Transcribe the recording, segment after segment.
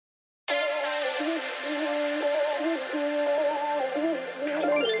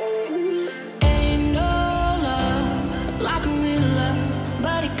Ain't no love like a real love,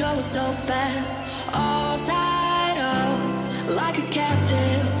 but it goes so fast. All tied up like a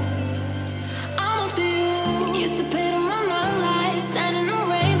captive. I'm on to you. Used to pay to my life, standing on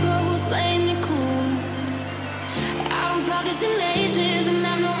rainbows, playing it cool. I haven't felt this in ages, and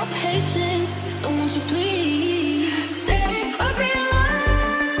I've no more patience. So won't you please stay a bit longer?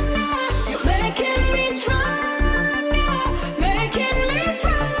 You're making me stronger, making me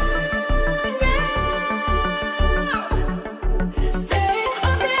stronger. Stay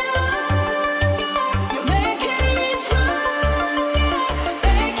a bit longer. You're making me stronger,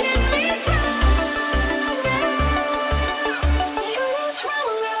 making me stronger. What's wrong?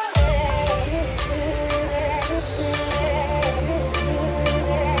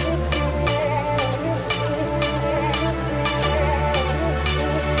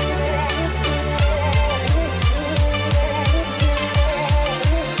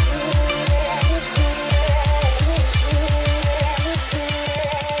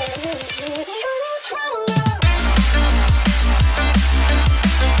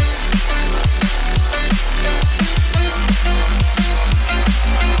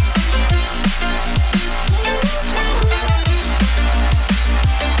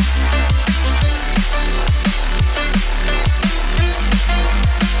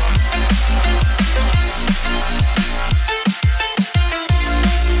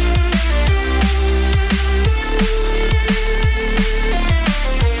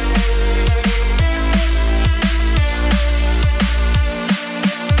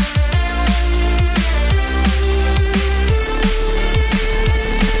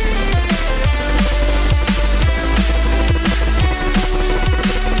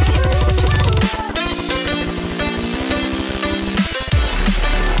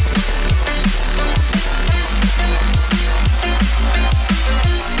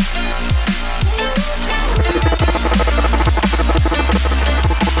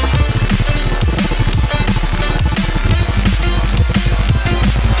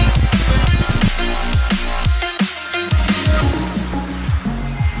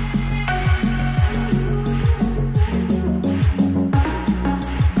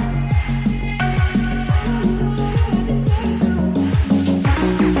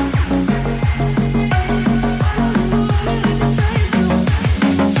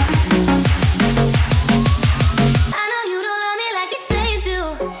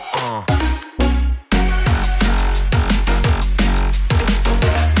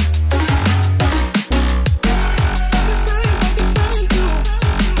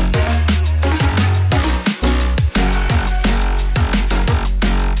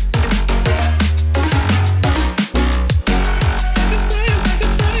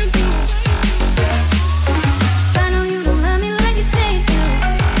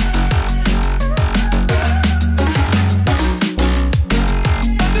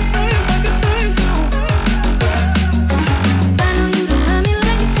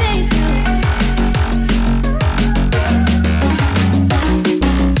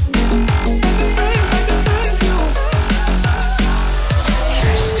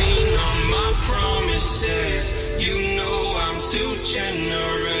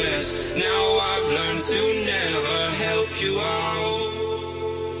 you out,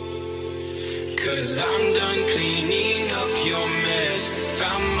 'cause I'm done cleaning up your mess.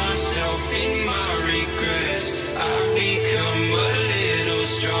 Found myself in my regrets. I've become a little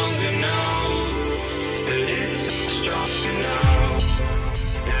stronger now, a little stronger now,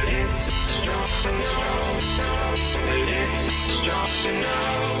 a little stronger now, a little stronger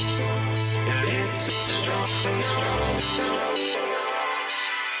now, a little stronger now.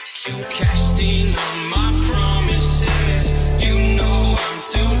 You cashed in on my promises. You know I'm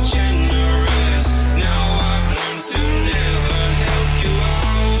too generous. Now I've learned to never help you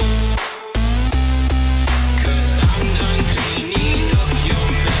out, 'cause I'm done cleaning up your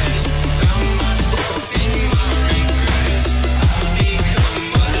mess. Found myself in my regrets. I've become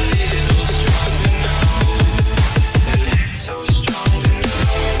a little stronger now, a little stronger now.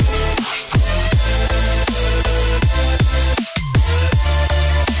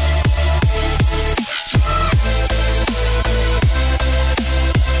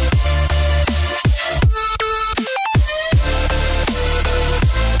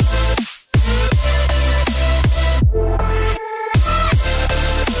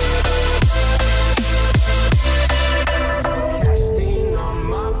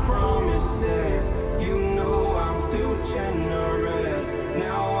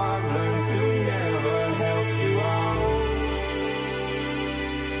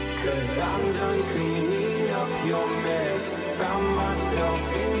 'cause I'm done cleaning up your mess. Found myself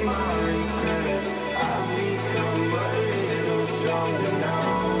in my regret. I've become a little stronger now.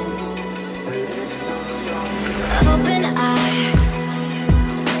 A little stronger now. Open eye,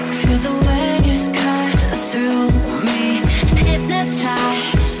 feel the waves cut through me.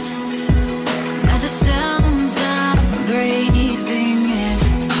 Hypnotized by the sounds I'm breathing in.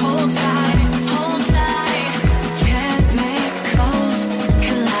 Hold tight, chemicals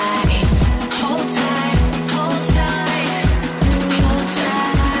collide. Hold tight, hold tight, hold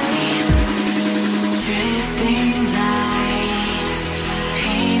tight. Dripping lights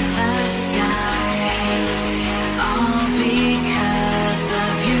paint the skies, all because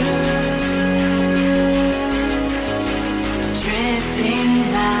of you. Dripping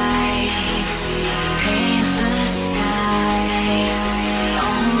lights paint the skies,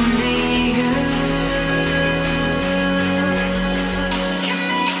 only you can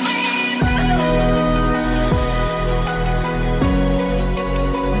make me move.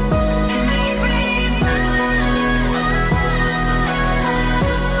 Can make me move.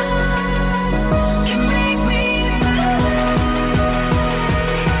 Can make me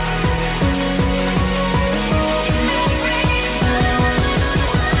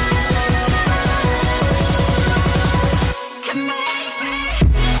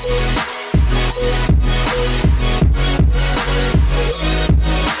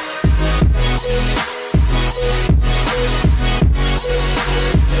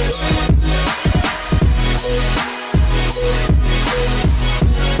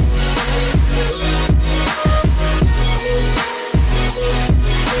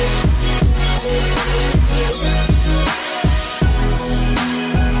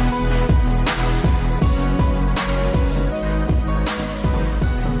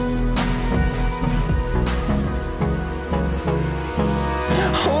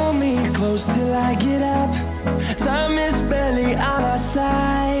Hold me close till I get up. Time is barely on our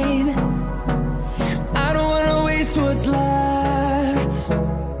side. I don't wanna waste what's left.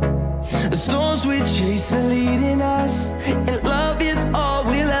 The storms we chase are leading us, and love is all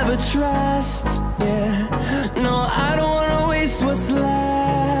we'll ever trust. Yeah, no, I don't wanna waste what's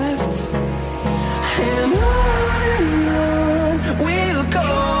left. And on we'll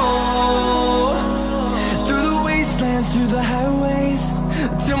go, through the wastelands, through the highways,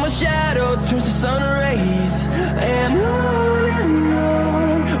 till my shadow turns to sun rays.